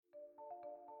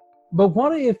But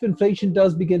what if inflation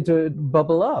does begin to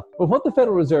bubble up? Well, what the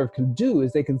Federal Reserve can do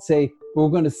is they can say, we're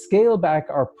going to scale back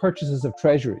our purchases of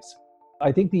treasuries.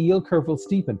 I think the yield curve will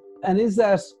steepen. And is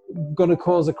that going to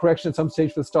cause a correction at some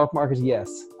stage for the stock market? Yes.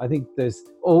 I think there's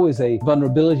always a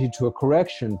vulnerability to a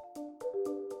correction.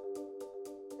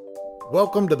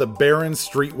 Welcome to the Barron's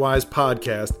Streetwise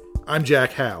podcast. I'm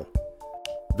Jack Howe.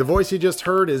 The voice you just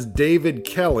heard is David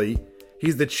Kelly.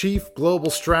 He's the Chief Global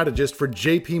Strategist for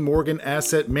JP Morgan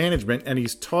Asset Management, and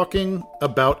he's talking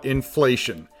about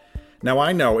inflation. Now,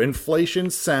 I know inflation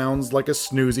sounds like a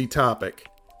snoozy topic.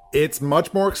 It's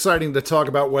much more exciting to talk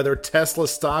about whether Tesla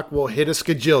stock will hit a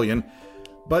skajillion,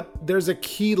 but there's a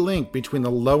key link between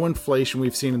the low inflation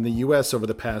we've seen in the US over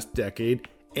the past decade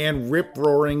and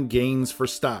rip-roaring gains for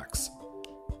stocks.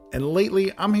 And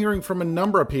lately, I'm hearing from a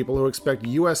number of people who expect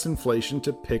US inflation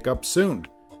to pick up soon.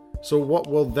 So what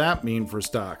will that mean for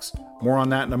stocks? More on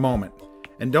that in a moment.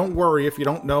 And don't worry if you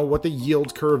don't know what the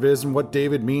yield curve is and what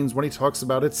David means when he talks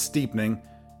about its steepening.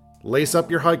 Lace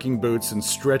up your hiking boots and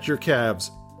stretch your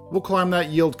calves. We'll climb that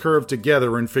yield curve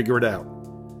together and figure it out.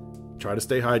 Try to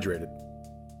stay hydrated.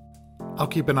 I'll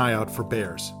keep an eye out for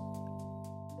bears.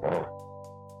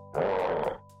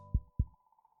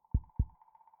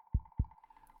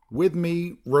 With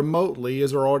me remotely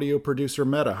is our audio producer,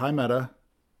 Meta. Hi, Meta.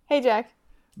 Hey, Jack.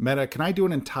 Meta, can I do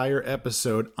an entire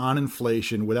episode on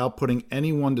inflation without putting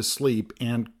anyone to sleep?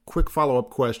 And quick follow-up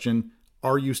question,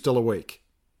 are you still awake?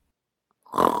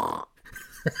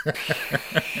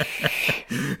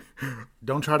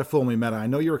 Don't try to fool me, Meta. I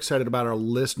know you're excited about our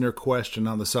listener question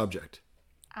on the subject.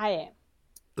 I am.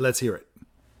 Let's hear it.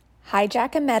 Hi,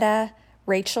 Jack and Meta.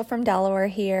 Rachel from Delaware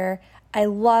here. I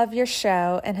love your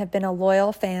show and have been a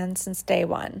loyal fan since day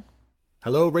one.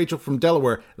 Hello, Rachel from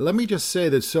Delaware. Let me just say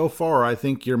that so far I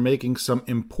think you're making some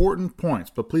important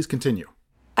points, but please continue.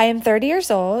 I am 30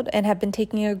 years old and have been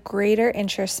taking a greater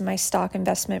interest in my stock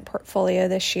investment portfolio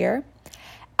this year.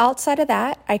 Outside of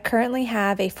that, I currently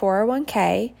have a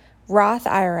 401k, Roth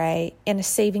IRA, and a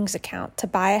savings account to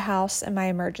buy a house and my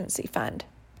emergency fund.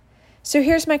 So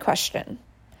here's my question.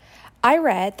 I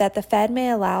read that the Fed may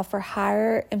allow for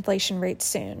higher inflation rates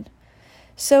soon.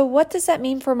 So what does that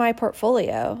mean for my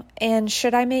portfolio? And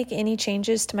should I make any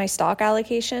changes to my stock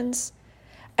allocations?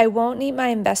 I won't need my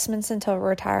investments until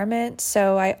retirement,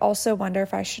 so I also wonder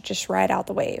if I should just ride out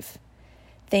the wave.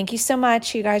 Thank you so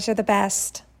much. You guys are the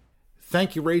best.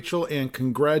 Thank you, Rachel, and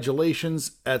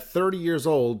congratulations. At 30 years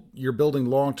old, you're building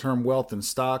long-term wealth in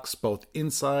stocks, both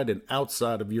inside and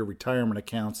outside of your retirement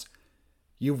accounts.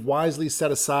 You've wisely set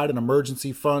aside an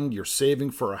emergency fund, you're saving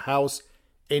for a house,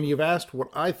 and you've asked what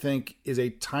I think is a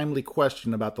timely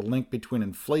question about the link between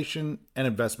inflation and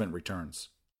investment returns.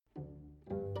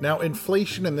 Now,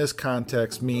 inflation in this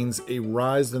context means a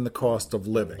rise in the cost of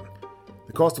living.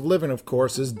 The cost of living, of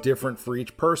course, is different for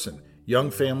each person.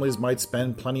 Young families might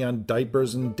spend plenty on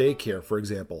diapers and daycare, for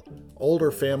example.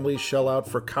 Older families shell out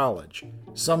for college.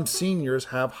 Some seniors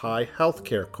have high health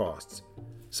care costs.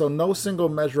 So no single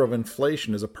measure of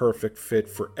inflation is a perfect fit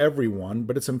for everyone,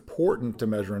 but it's important to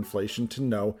measure inflation to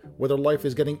know whether life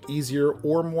is getting easier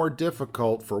or more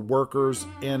difficult for workers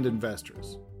and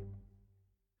investors.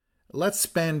 Let's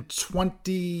spend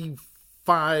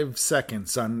 25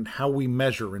 seconds on how we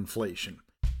measure inflation.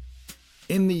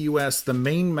 In the US, the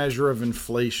main measure of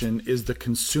inflation is the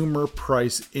Consumer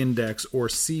Price Index, or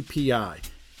CPI.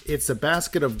 It's a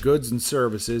basket of goods and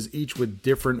services, each with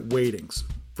different weightings.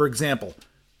 For example,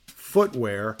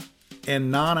 footwear and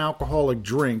non-alcoholic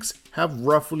drinks have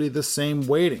roughly the same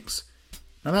weightings.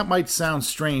 Now that might sound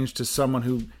strange to someone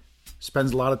who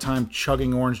spends a lot of time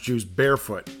chugging orange juice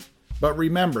barefoot, but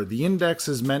remember, the index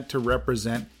is meant to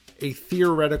represent a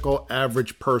theoretical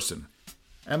average person,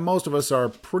 and most of us are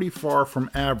pretty far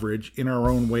from average in our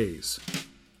own ways.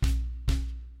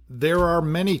 There are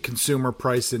many consumer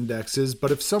price indexes,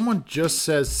 but if someone just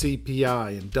says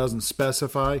CPI and doesn't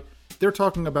specify, they're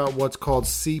talking about what's called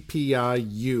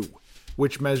CPI-U,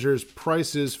 which measures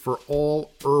prices for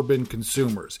all urban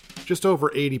consumers, just over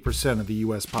 80% of the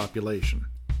US population.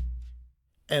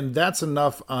 And that's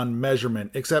enough on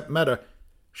measurement, except Meta,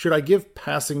 should I give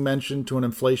passing mention to an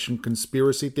inflation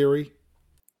conspiracy theory?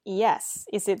 Yes.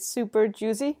 Is it super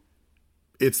juicy?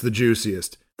 It's the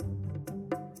juiciest.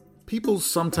 People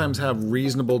sometimes have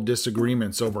reasonable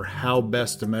disagreements over how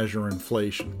best to measure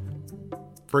inflation.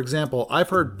 For example, I've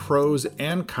heard pros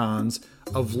and cons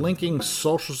of linking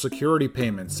Social Security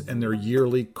payments and their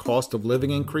yearly cost of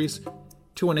living increase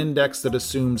to an index that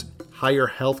assumes higher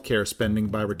healthcare spending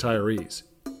by retirees.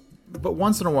 But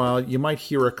once in a while, you might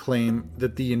hear a claim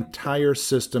that the entire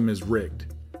system is rigged,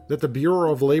 that the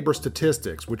Bureau of Labor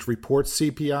Statistics, which reports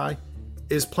CPI,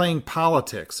 is playing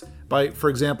politics by, for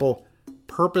example,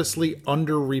 purposely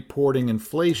underreporting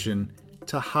inflation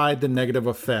to hide the negative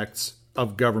effects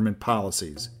of government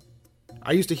policies.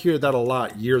 I used to hear that a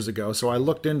lot years ago, so I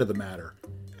looked into the matter.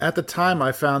 At the time,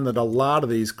 I found that a lot of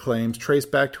these claims trace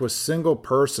back to a single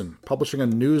person publishing a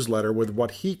newsletter with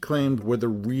what he claimed were the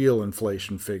real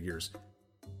inflation figures.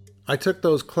 I took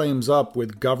those claims up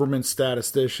with government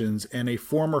statisticians and a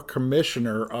former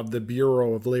commissioner of the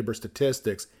Bureau of Labor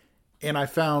Statistics, and I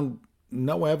found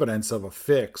no evidence of a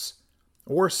fix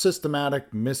or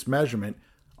systematic mismeasurement,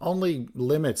 only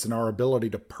limits in our ability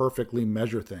to perfectly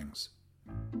measure things.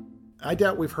 I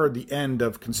doubt we've heard the end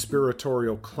of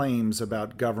conspiratorial claims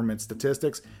about government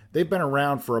statistics. They've been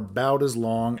around for about as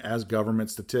long as government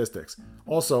statistics.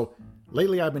 Also,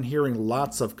 lately I've been hearing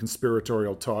lots of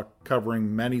conspiratorial talk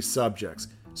covering many subjects,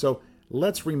 so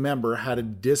let's remember how to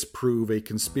disprove a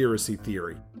conspiracy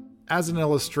theory. As an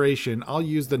illustration, I'll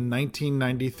use the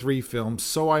 1993 film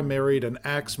So I Married an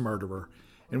Axe Murderer,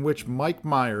 in which Mike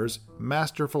Myers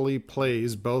masterfully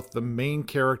plays both the main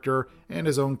character and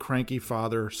his own cranky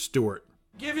father, Stuart.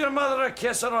 Give your mother a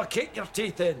kiss or I'll kick your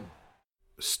teeth in.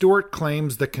 Stuart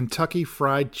claims the Kentucky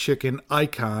Fried Chicken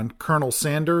icon, Colonel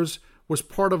Sanders, was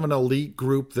part of an elite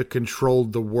group that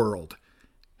controlled the world.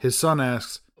 His son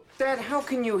asks, Dad, how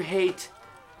can you hate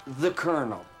the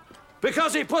Colonel?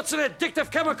 Because he puts an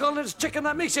addictive chemical in his chicken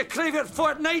that makes you crave it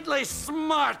fortnightly,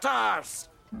 smart arse!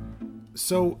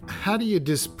 so how do you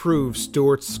disprove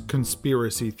Stuart's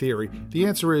conspiracy theory? The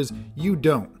answer is you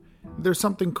don't. There's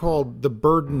something called the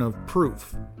burden of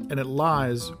proof, and it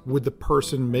lies with the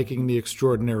person making the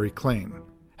extraordinary claim.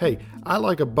 Hey, I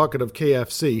like a bucket of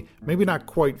KFC, maybe not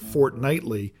quite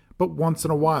fortnightly, but once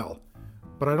in a while.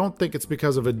 But I don't think it's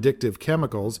because of addictive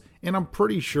chemicals, and I'm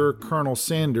pretty sure Colonel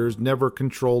Sanders never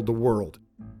controlled the world.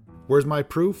 Where's my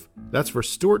proof? That's for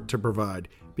Stuart to provide,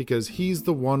 because he's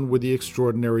the one with the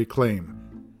extraordinary claim.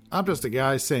 I'm just a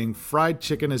guy saying fried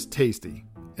chicken is tasty,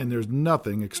 and there's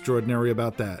nothing extraordinary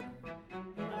about that.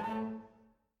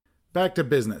 Back to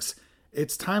business.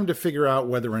 It's time to figure out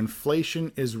whether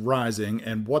inflation is rising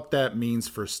and what that means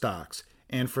for stocks.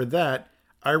 And for that,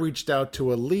 I reached out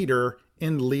to a leader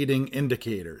in leading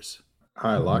indicators.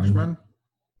 Hi, Lakshman.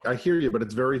 I hear you, but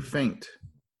it's very faint.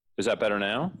 Is that better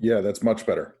now? Yeah, that's much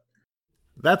better.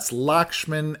 That's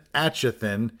Lakshman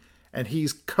Achuthan, and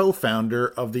he's co-founder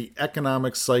of the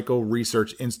Economic Cycle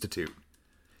Research Institute.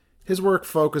 His work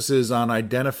focuses on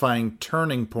identifying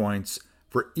turning points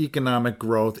for economic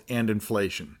growth and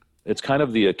inflation. It's kind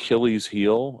of the Achilles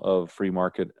heel of free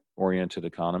market-oriented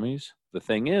economies. The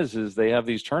thing is they have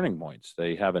these turning points.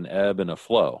 They have an ebb and a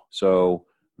flow. So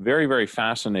very, very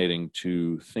fascinating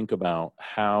to think about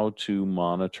how to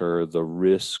monitor the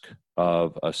risk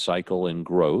of a cycle in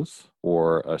growth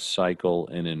or a cycle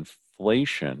in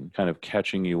inflation kind of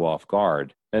catching you off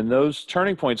guard. And those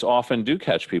turning points often do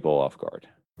catch people off guard.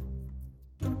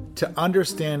 To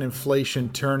understand inflation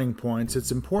turning points,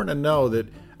 it's important to know that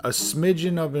a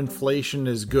smidgen of inflation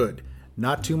is good,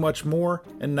 not too much more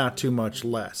and not too much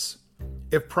less.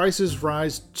 If prices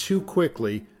rise too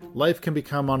quickly, life can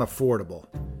become unaffordable.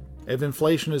 If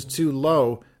inflation is too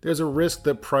low, there's a risk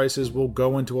that prices will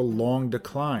go into a long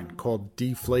decline called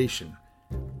deflation.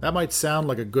 That might sound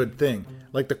like a good thing,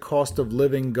 like the cost of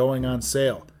living going on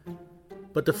sale.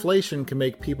 But deflation can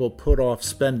make people put off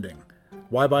spending.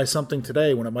 Why buy something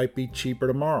today when it might be cheaper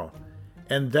tomorrow?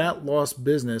 And that lost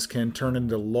business can turn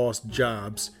into lost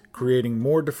jobs, creating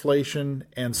more deflation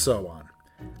and so on.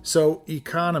 So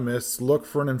economists look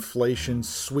for an inflation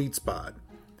sweet spot.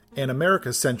 And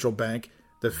America's central bank,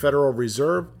 the Federal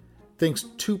Reserve, thinks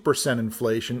 2%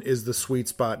 inflation is the sweet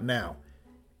spot now.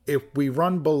 If we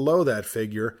run below that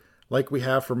figure, like we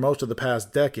have for most of the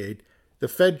past decade, the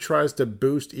Fed tries to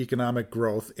boost economic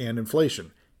growth and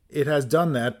inflation. It has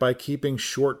done that by keeping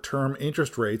short-term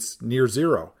interest rates near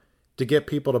zero to get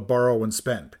people to borrow and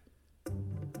spend.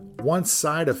 One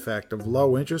side effect of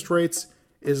low interest rates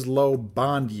is low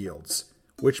bond yields,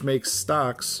 which makes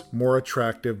stocks more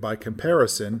attractive by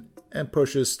comparison and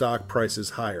pushes stock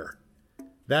prices higher.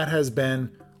 That has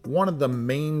been one of the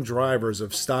main drivers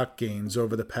of stock gains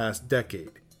over the past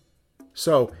decade.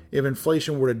 So, if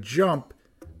inflation were to jump,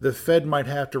 the Fed might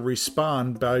have to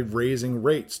respond by raising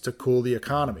rates to cool the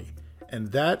economy,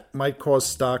 and that might cause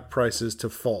stock prices to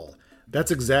fall.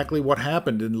 That's exactly what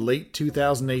happened in late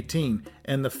 2018,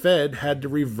 and the Fed had to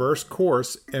reverse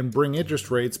course and bring interest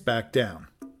rates back down.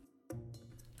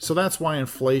 So that's why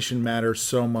inflation matters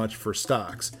so much for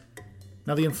stocks.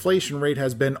 Now, the inflation rate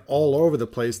has been all over the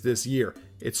place this year.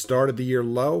 It started the year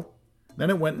low, then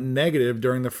it went negative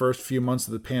during the first few months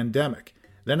of the pandemic.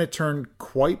 Then it turned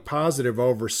quite positive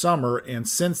over summer, and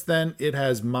since then it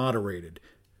has moderated.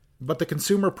 But the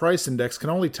Consumer Price Index can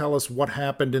only tell us what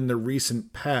happened in the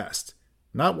recent past,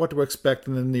 not what to expect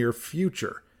in the near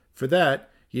future. For that,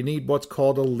 you need what's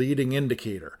called a leading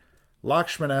indicator.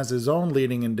 Lakshman has his own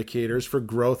leading indicators for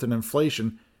growth and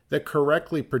inflation that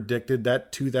correctly predicted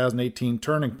that 2018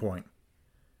 turning point.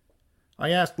 I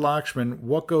asked Lakshman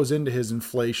what goes into his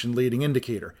inflation leading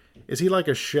indicator. Is he like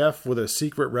a chef with a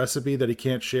secret recipe that he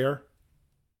can't share?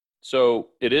 So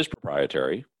it is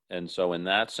proprietary. And so in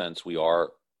that sense, we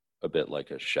are a bit like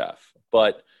a chef.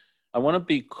 But I want to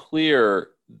be clear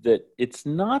that it's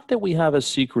not that we have a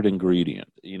secret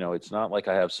ingredient. It's not like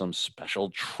I have some special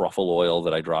truffle oil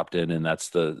that I dropped in and that's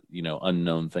the,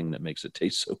 unknown thing that makes it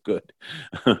taste so good.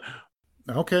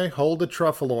 Okay, hold the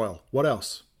truffle oil. What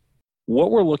else?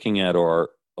 What we're looking at are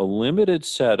a limited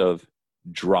set of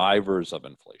drivers of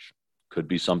inflation. Could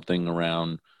be something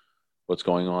around what's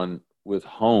going on with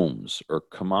homes or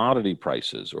commodity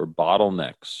prices or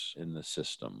bottlenecks in the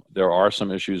system. There are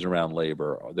some issues around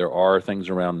labor. There are things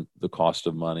around the cost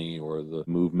of money or the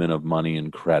movement of money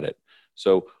and credit.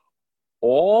 So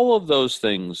all of those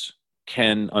things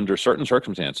can, under certain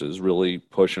circumstances, really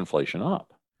push inflation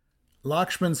up.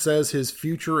 Lakshman says his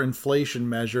future inflation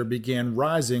measure began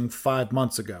rising 5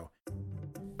 months ago.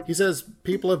 He says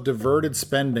people have diverted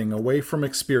spending away from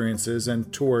experiences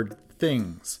and toward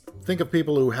things. Think of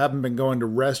people who haven't been going to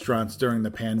restaurants during the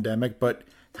pandemic, but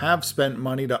have spent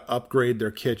money to upgrade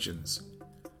their kitchens.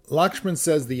 Lakshman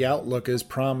says the outlook is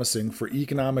promising for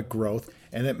economic growth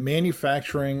and that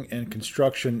manufacturing and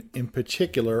construction in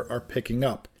particular are picking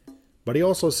up. But he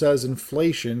also says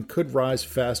inflation could rise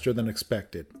faster than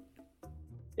expected.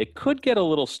 It could get a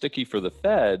little sticky for the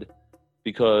Fed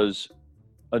because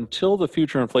until the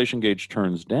future inflation gauge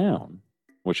turns down,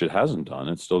 which it hasn't done,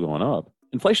 it's still going up,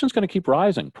 inflation is going to keep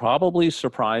rising, probably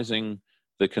surprising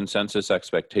the consensus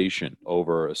expectation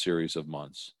over a series of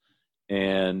months.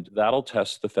 And that'll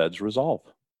test the Fed's resolve.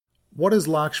 What does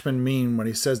Lakshman mean when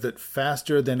he says that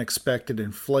faster than expected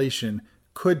inflation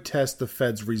could test the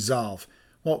Fed's resolve?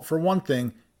 Well, for one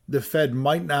thing, the Fed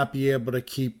might not be able to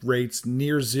keep rates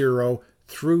near zero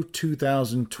through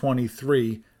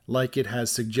 2023 like it has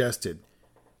suggested.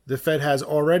 The Fed has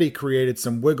already created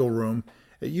some wiggle room.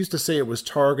 It used to say it was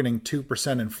targeting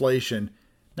 2% inflation.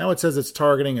 Now it says it's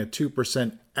targeting a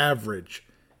 2% average.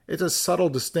 It's a subtle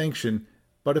distinction,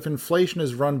 but if inflation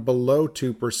has run below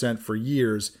 2% for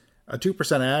years, a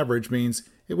 2% average means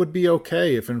it would be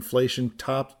okay if inflation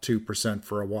topped 2%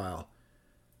 for a while.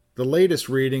 The latest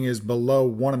reading is below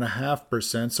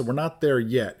 1.5%, so we're not there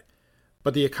yet.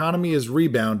 But the economy is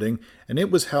rebounding, and it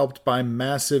was helped by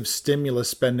massive stimulus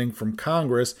spending from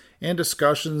Congress, and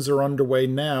discussions are underway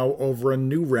now over a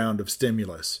new round of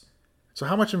stimulus. So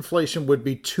how much inflation would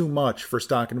be too much for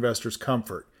stock investors'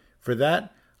 comfort? For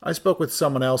that, I spoke with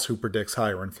someone else who predicts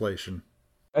higher inflation.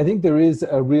 I think there is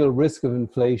a real risk of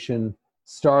inflation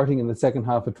starting in the second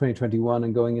half of 2021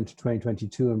 and going into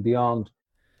 2022 and beyond.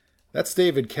 That's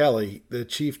David Kelly, the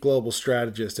chief global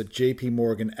strategist at JP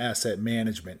Morgan Asset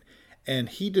Management. And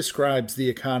he describes the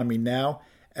economy now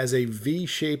as a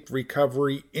V-shaped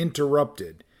recovery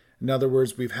interrupted. In other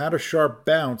words, we've had a sharp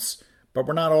bounce, but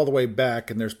we're not all the way back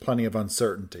and there's plenty of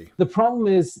uncertainty. The problem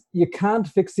is you can't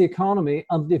fix the economy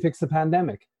until you fix the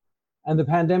pandemic. And the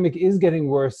pandemic is getting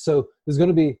worse, so there's going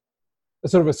to be a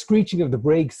sort of a screeching of the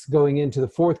brakes going into the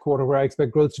fourth quarter where I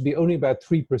expect growth to be only about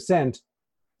 3%.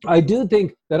 I do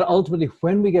think that ultimately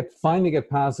when we finally get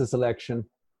past this election,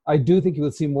 I do think you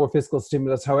will see more fiscal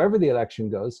stimulus, however the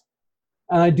election goes.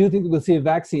 And I do think we'll see a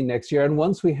vaccine next year. And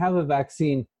once we have a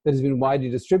vaccine that has been widely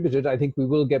distributed, I think we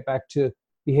will get back to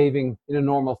behaving in a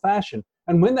normal fashion.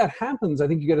 And when that happens, I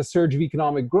think you get a surge of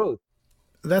economic growth.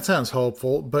 That sounds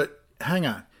hopeful, but hang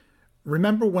on.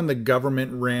 Remember when the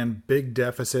government ran big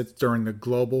deficits during the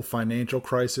global financial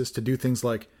crisis to do things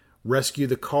like rescue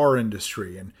the car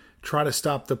industry and try to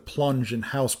stop the plunge in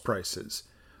house prices?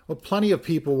 Well, plenty of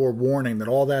people were warning that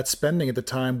all that spending at the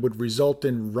time would result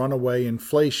in runaway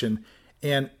inflation,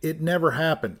 and it never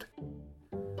happened.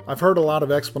 I've heard a lot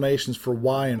of explanations for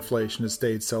why inflation has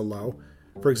stayed so low.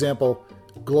 For example,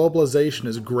 globalization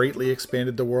has greatly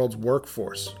expanded the world's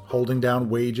workforce, holding down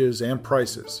wages and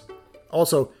prices.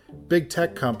 Also, big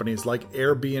tech companies like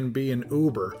Airbnb and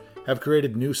Uber have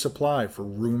created new supply for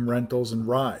room rentals and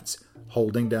rides,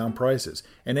 holding down prices,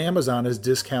 and Amazon is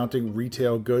discounting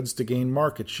retail goods to gain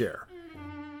market share.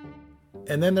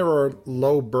 And then there are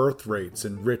low birth rates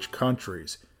in rich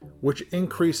countries, which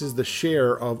increases the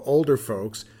share of older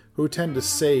folks who tend to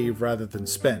save rather than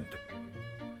spend.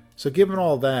 So given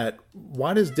all that,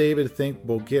 why does David think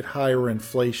we'll get higher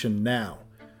inflation now?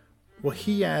 Well,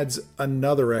 he adds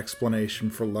another explanation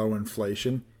for low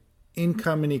inflation: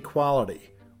 income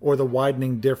inequality, or the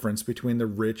widening difference between the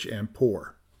rich and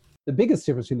poor. The biggest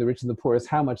difference between the rich and the poor is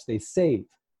how much they save.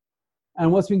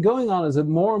 And what's been going on is that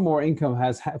more and more income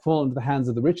has fallen into the hands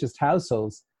of the richest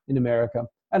households in America,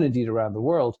 and indeed around the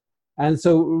world. And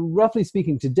so, roughly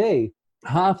speaking, today,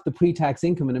 half the pre-tax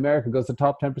income in America goes to the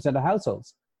top 10% of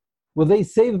households. Well, they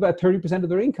save about 30% of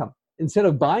their income. Instead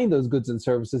of buying those goods and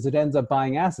services, it ends up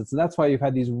buying assets. And that's why you've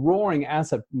had these roaring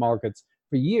asset markets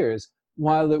for years,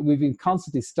 while we've been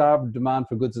constantly starved of demand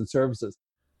for goods and services.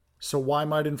 So why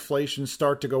might inflation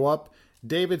start to go up?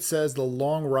 David says the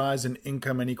long rise in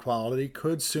income inequality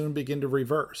could soon begin to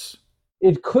reverse.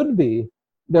 It could be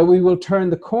that we will turn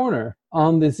the corner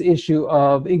on this issue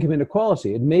of income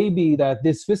inequality. It may be that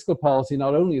this fiscal policy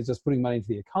not only is just putting money into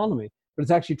the economy, but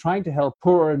it's actually trying to help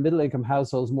poorer and middle-income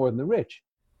households more than the rich.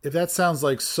 If that sounds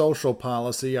like social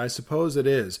policy, I suppose it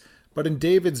is. But in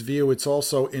David's view, it's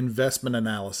also investment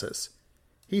analysis.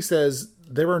 He says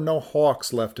there are no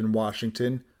hawks left in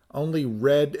Washington, only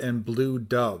red and blue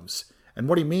doves. And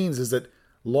what he means is that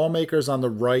lawmakers on the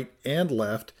right and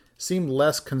left seem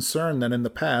less concerned than in the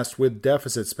past with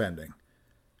deficit spending.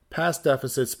 Past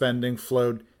deficit spending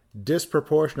flowed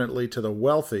disproportionately to the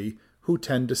wealthy who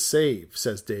tend to save,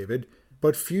 says David,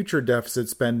 but future deficit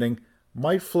spending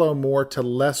might flow more to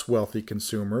less wealthy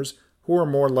consumers who are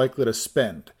more likely to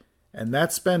spend. And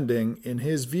that spending, in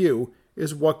his view,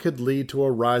 is what could lead to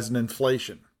a rise in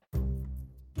inflation.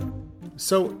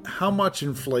 So, how much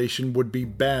inflation would be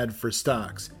bad for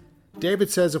stocks? David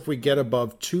says if we get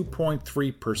above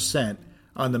 2.3%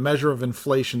 on the measure of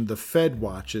inflation the Fed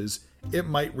watches, it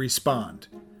might respond.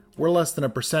 We're less than a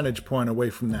percentage point away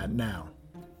from that now.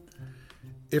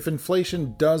 If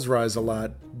inflation does rise a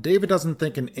lot, David doesn't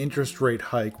think an interest rate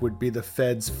hike would be the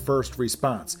Fed's first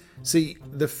response. See,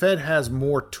 the Fed has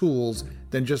more tools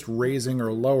than just raising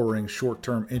or lowering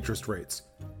short-term interest rates.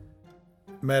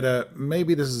 Meta,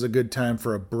 maybe this is a good time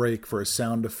for a break for a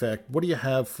sound effect. What do you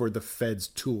have for the Fed's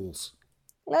tools?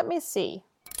 Let me see.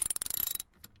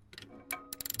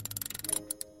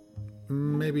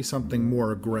 Maybe something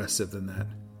more aggressive than that.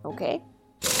 Okay.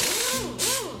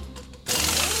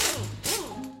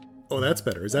 Oh, that's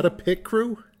better. Is that a pit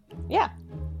crew? Yeah.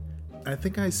 I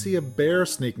think I see a bear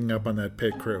sneaking up on that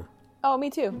pit crew. Oh,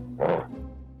 me too.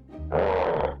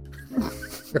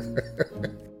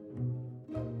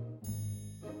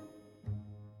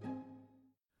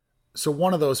 So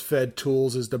one of those Fed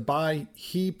tools is to buy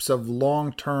heaps of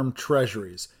long-term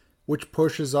treasuries, which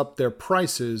pushes up their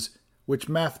prices, which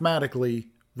mathematically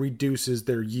reduces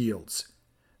their yields.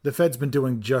 The Fed's been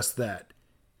doing just that.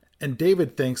 And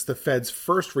David thinks the Fed's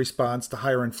first response to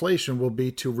higher inflation will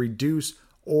be to reduce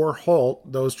or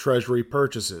halt those treasury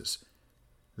purchases.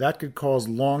 That could cause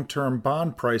long-term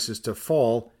bond prices to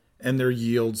fall and their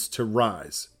yields to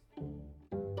rise.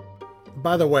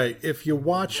 By the way, if you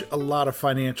watch a lot of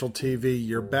financial TV,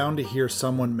 you're bound to hear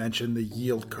someone mention the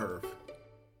yield curve.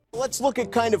 Let's look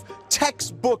at kind of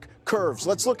textbook curves.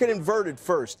 Let's look at inverted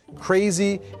first.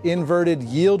 Crazy inverted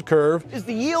yield curve. Is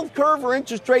the yield curve or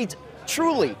interest rates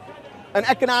truly an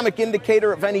economic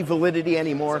indicator of any validity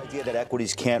anymore? The idea that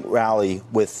equities can't rally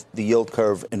with the yield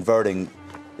curve inverting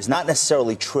is not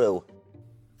necessarily true.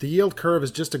 The yield curve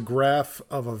is just a graph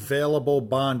of available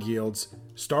bond yields,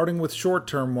 starting with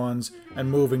short-term ones and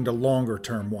moving to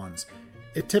longer-term ones.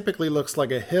 It typically looks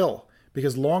like a hill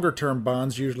because longer-term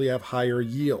bonds usually have higher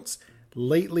yields.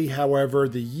 Lately, however,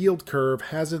 the yield curve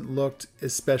hasn't looked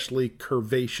especially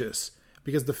curvaceous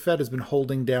because the Fed has been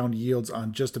holding down yields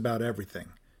on just about everything.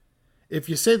 If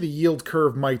you say the yield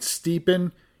curve might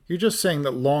steepen, you're just saying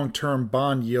that long-term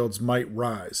bond yields might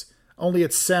rise. Only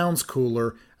it sounds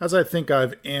cooler, as I think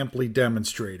I've amply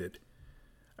demonstrated.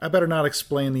 I better not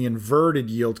explain the inverted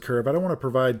yield curve. I don't want to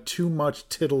provide too much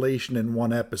titillation in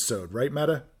one episode, right,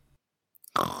 Meta?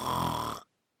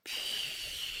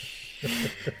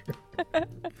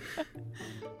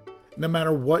 No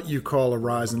matter what you call a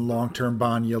rise in long-term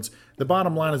bond yields, the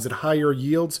bottom line is that higher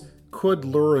yields could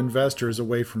lure investors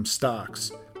away from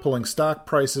stocks, pulling stock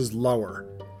prices lower.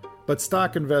 But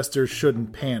stock investors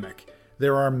shouldn't panic.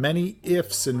 There are many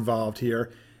ifs involved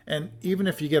here, and even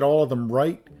if you get all of them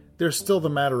right, there's still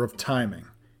the matter of timing.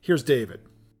 Here's David.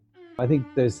 I think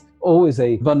there's always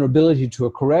a vulnerability to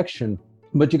a correction,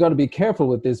 but you got to be careful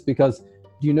with this because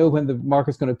you know when the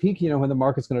market's going to peak, you know when the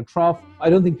market's going to trough. I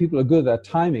don't think people are good at that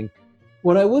timing.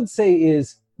 What I would say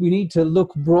is we need to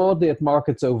look broadly at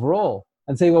markets overall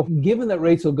and say, well, given that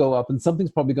rates will go up and something's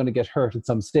probably going to get hurt at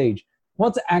some stage,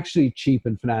 what's actually cheap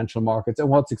in financial markets and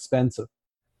what's expensive?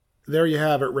 There you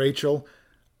have it, Rachel.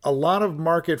 A lot of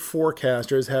market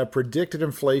forecasters have predicted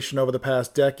inflation over the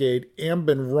past decade and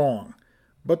been wrong,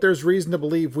 but there's reason to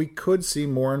believe we could see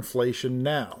more inflation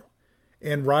now.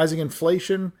 And rising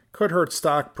inflation could hurt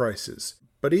stock prices.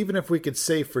 But even if we could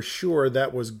say for sure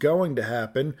that was going to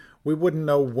happen, we wouldn't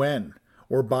know when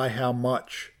or by how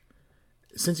much.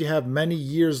 Since you have many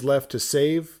years left to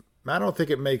save, I don't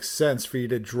think it makes sense for you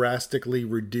to drastically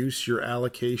reduce your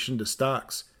allocation to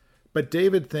stocks. But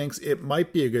David thinks it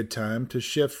might be a good time to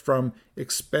shift from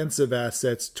expensive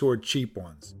assets toward cheap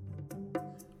ones.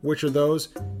 Which are those?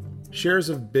 Shares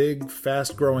of big,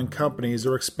 fast-growing companies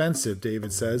are expensive,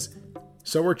 David says.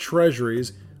 So are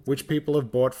treasuries, which people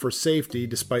have bought for safety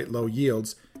despite low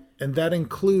yields, and that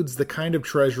includes the kind of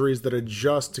treasuries that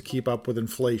adjust to keep up with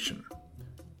inflation.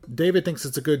 David thinks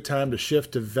it's a good time to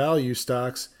shift to value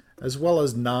stocks as well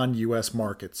as non-US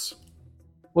markets.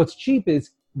 What's cheap is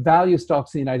value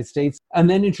stocks in the United States, and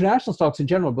then international stocks in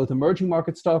general, both emerging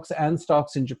market stocks and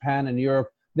stocks in Japan and Europe.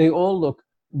 They all look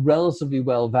relatively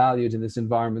well valued in this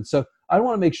environment. So I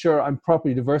want to make sure I'm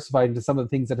properly diversified into some of the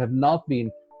things that have not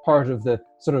been part of the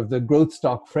sort of the growth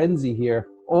stock frenzy here,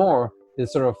 or the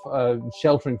sort of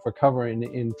sheltering for cover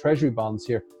in treasury bonds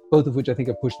here, both of which I think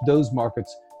have pushed those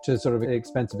markets to sort of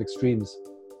expensive extremes.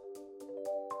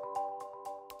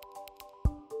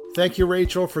 Thank you,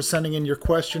 Rachel, for sending in your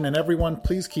question. And everyone,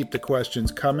 please keep the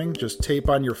questions coming. Just tape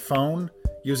on your phone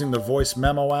using the voice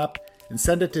memo app and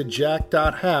send it to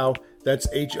jack.how, that's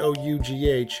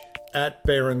Hough,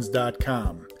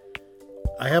 @barons.com.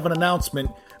 I have an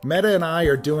announcement. Meta and I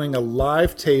are doing a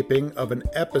live taping of an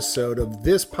episode of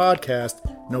this podcast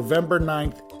November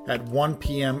 9th at 1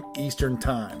 p.m. Eastern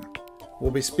Time.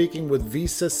 We'll be speaking with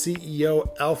Visa CEO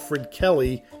Alfred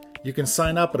Kelly. You can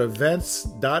sign up at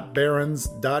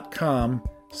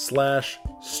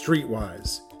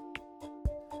events.barons.com/streetwise.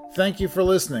 Thank you for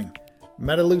listening.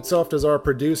 Meta Lutzoff is our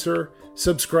producer.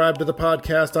 Subscribe to the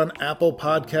podcast on Apple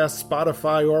Podcasts,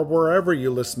 Spotify, or wherever you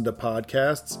listen to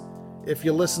podcasts. If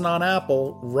you listen on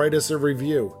Apple, write us a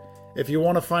review. If you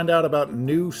want to find out about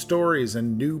new stories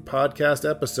and new podcast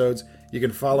episodes, you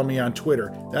can follow me on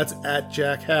Twitter. That's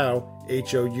 @JackHough, Hough.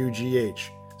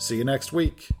 See you next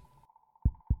week.